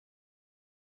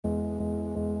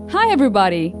Hi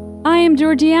everybody, I am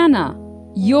Georgiana,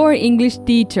 your English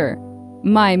teacher.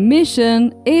 My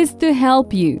mission is to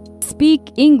help you speak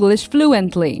English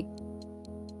fluently.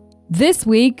 This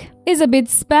week is a bit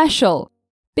special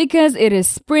because it is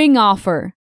spring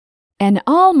offer, and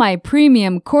all my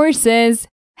premium courses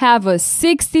have a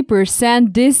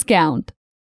 60% discount.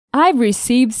 I've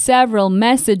received several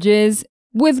messages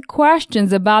with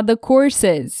questions about the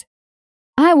courses.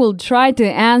 I will try to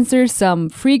answer some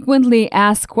frequently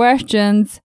asked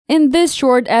questions in this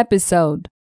short episode.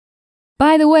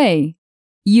 By the way,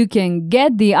 you can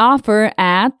get the offer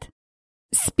at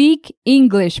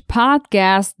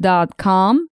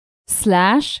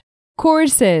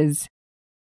speakenglishpodcast.com/courses.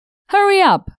 Hurry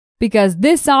up, because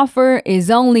this offer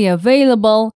is only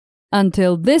available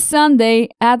until this Sunday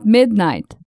at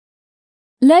midnight.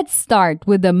 Let's start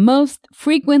with the most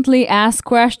frequently asked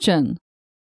question.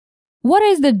 What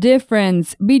is the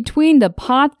difference between the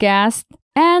podcast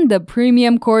and the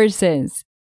premium courses?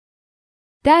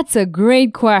 That's a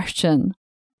great question.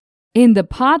 In the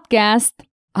podcast,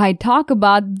 I talk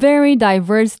about very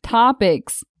diverse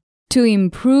topics to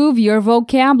improve your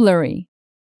vocabulary.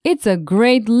 It's a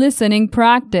great listening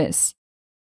practice.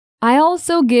 I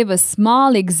also give a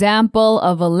small example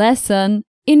of a lesson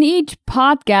in each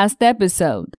podcast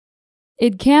episode.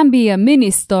 It can be a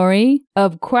mini story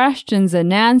of questions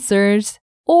and answers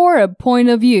or a point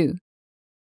of view.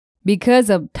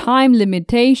 Because of time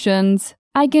limitations,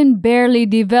 I can barely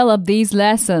develop these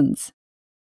lessons.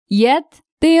 Yet,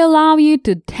 they allow you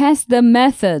to test the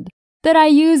method that I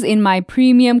use in my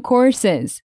premium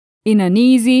courses in an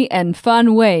easy and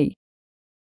fun way.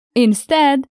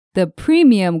 Instead, the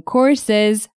premium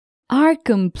courses are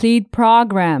complete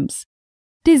programs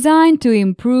designed to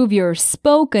improve your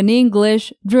spoken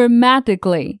English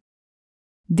dramatically.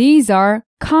 These are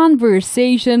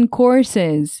conversation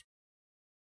courses.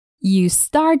 You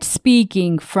start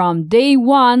speaking from day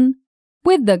one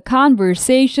with the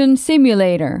Conversation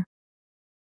Simulator.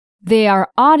 They are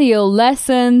audio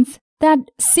lessons that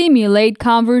simulate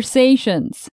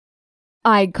conversations.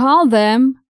 I call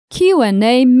them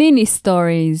Q&A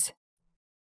mini-stories.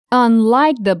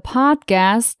 Unlike the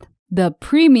podcast, the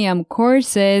premium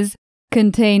courses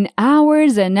contain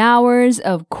hours and hours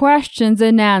of questions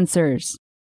and answers.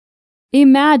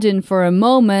 Imagine for a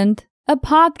moment a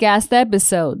podcast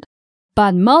episode,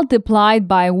 but multiplied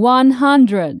by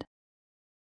 100.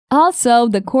 Also,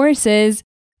 the courses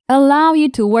allow you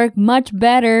to work much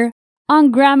better on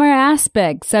grammar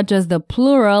aspects such as the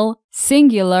plural,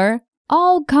 singular,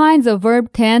 all kinds of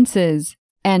verb tenses,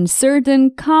 and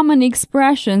certain common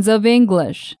expressions of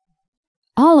English.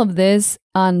 All of this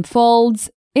unfolds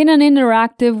in an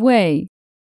interactive way,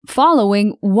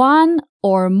 following one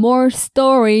or more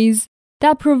stories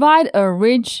that provide a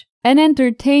rich and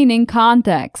entertaining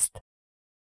context.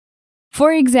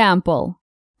 For example,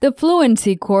 the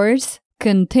Fluency course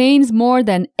contains more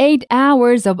than 8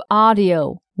 hours of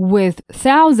audio with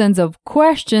thousands of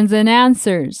questions and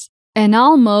answers and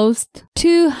almost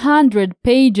 200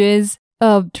 pages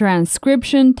of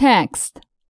transcription text.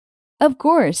 Of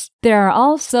course, there are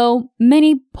also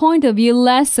many point-of-view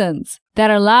lessons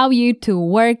that allow you to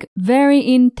work very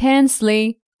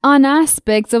intensely on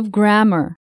aspects of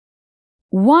grammar.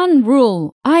 One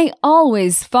rule I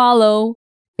always follow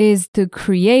is to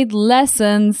create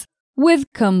lessons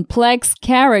with complex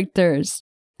characters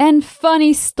and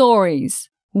funny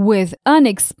stories with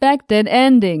unexpected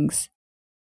endings.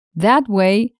 That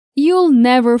way, you'll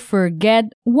never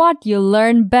forget what you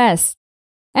learn best.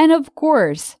 And of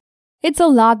course, it's a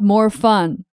lot more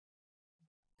fun.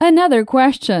 Another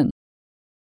question.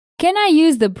 Can I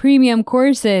use the premium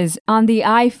courses on the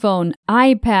iPhone,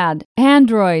 iPad,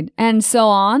 Android, and so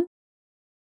on?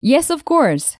 Yes, of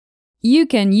course. You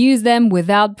can use them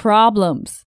without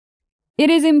problems.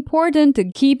 It is important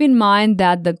to keep in mind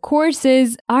that the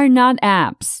courses are not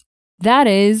apps. That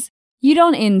is, you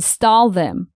don't install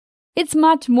them. It's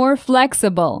much more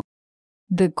flexible.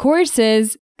 The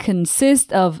courses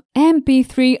consist of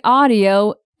MP3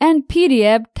 audio and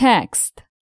PDF text.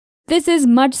 This is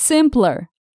much simpler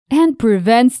and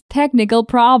prevents technical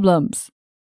problems.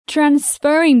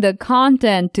 Transferring the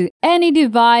content to any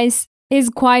device is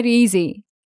quite easy.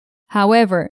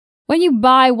 However, when you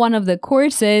buy one of the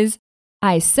courses,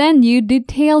 I send you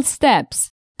detailed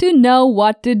steps to know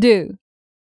what to do.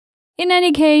 In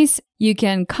any case, you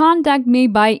can contact me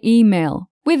by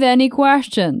email with any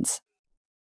questions.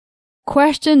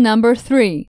 Question number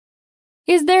 3.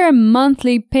 Is there a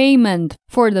monthly payment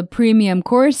for the premium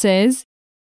courses?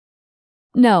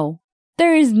 No,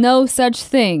 there is no such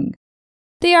thing.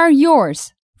 They are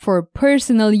yours for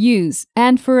personal use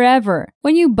and forever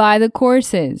when you buy the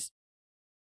courses.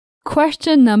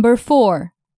 Question number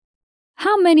 4.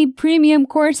 How many premium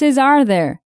courses are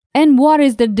there, and what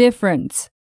is the difference?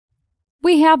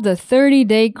 We have the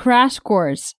 30-day crash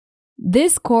course.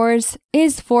 This course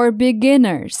is for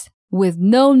beginners with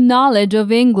no knowledge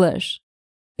of English.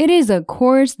 It is a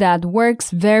course that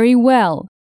works very well,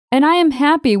 and I am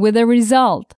happy with the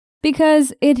result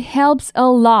because it helps a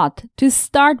lot to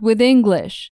start with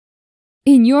English.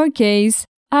 In your case,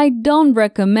 I don't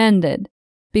recommend it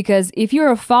because if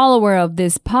you're a follower of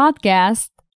this podcast,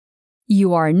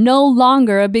 you are no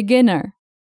longer a beginner.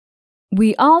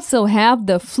 We also have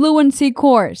the fluency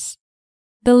course.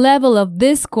 The level of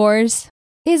this course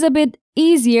is a bit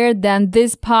easier than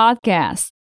this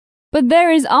podcast, but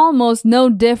there is almost no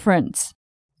difference.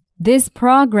 This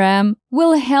program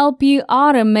will help you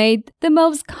automate the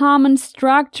most common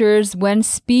structures when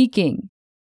speaking.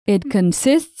 It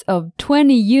consists of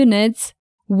 20 units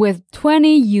with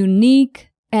 20 unique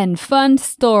and fun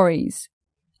stories.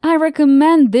 I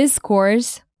recommend this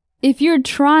course if you're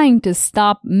trying to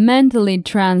stop mentally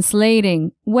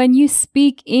translating when you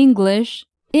speak English,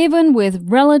 even with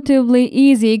relatively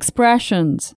easy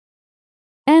expressions.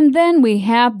 And then we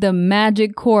have the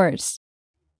Magic course.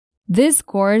 This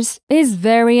course is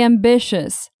very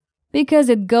ambitious because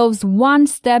it goes one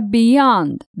step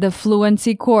beyond the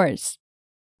fluency course.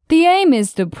 The aim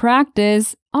is to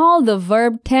practice all the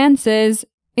verb tenses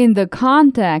in the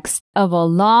context of a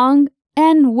long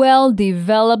and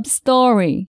well-developed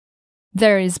story.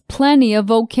 There is plenty of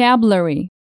vocabulary,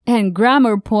 and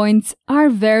grammar points are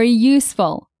very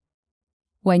useful.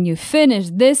 When you finish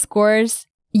this course,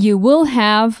 you will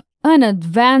have an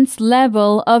advanced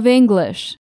level of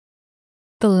English.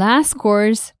 The last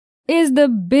course is the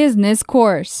business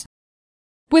course.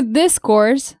 With this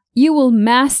course, you will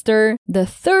master the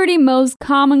 30 most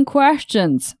common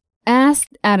questions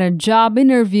asked at a job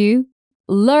interview,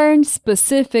 learn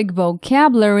specific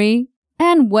vocabulary,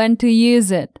 and when to use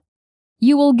it.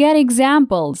 You will get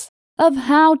examples of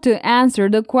how to answer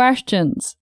the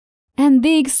questions, and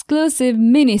the exclusive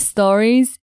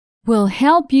mini-stories will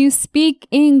help you speak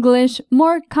English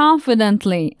more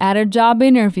confidently at a job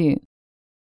interview.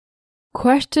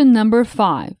 Question number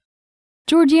 5.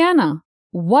 Georgiana,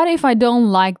 what if I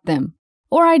don't like them,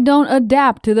 or I don't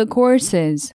adapt to the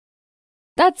courses?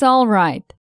 That's all right.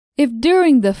 If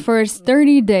during the first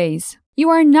 30 days you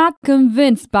are not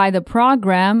convinced by the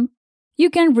program, you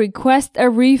can request a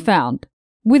refund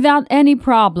without any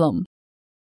problem.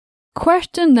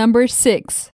 Question number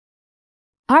 6.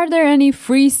 Are there any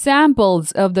free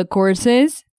samples of the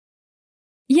courses?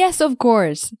 Yes, of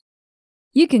course.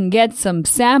 You can get some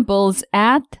samples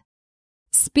at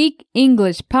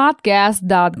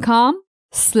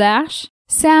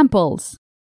speakenglishpodcast.com/samples.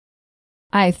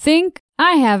 I think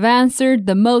I have answered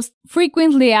the most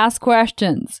frequently asked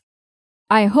questions.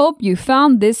 I hope you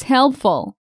found this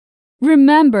helpful.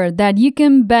 Remember that you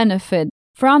can benefit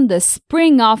from the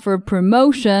spring offer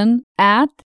promotion at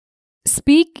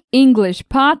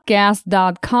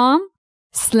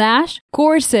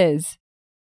speakenglishpodcast.com/courses.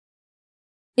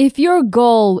 If your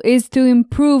goal is to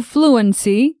improve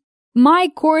fluency, my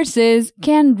courses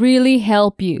can really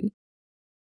help you.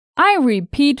 I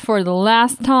repeat for the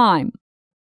last time.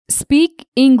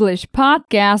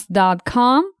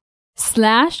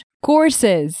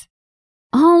 speakenglishpodcast.com/courses.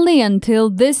 Only until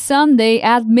this Sunday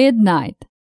at midnight.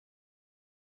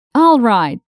 All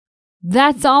right,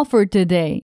 that's all for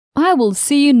today. I will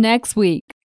see you next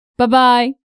week.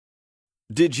 Bye-bye.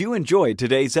 Did you enjoy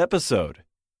today's episode?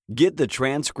 Get the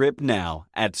transcript now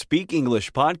at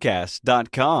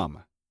speakenglishpodcast.com.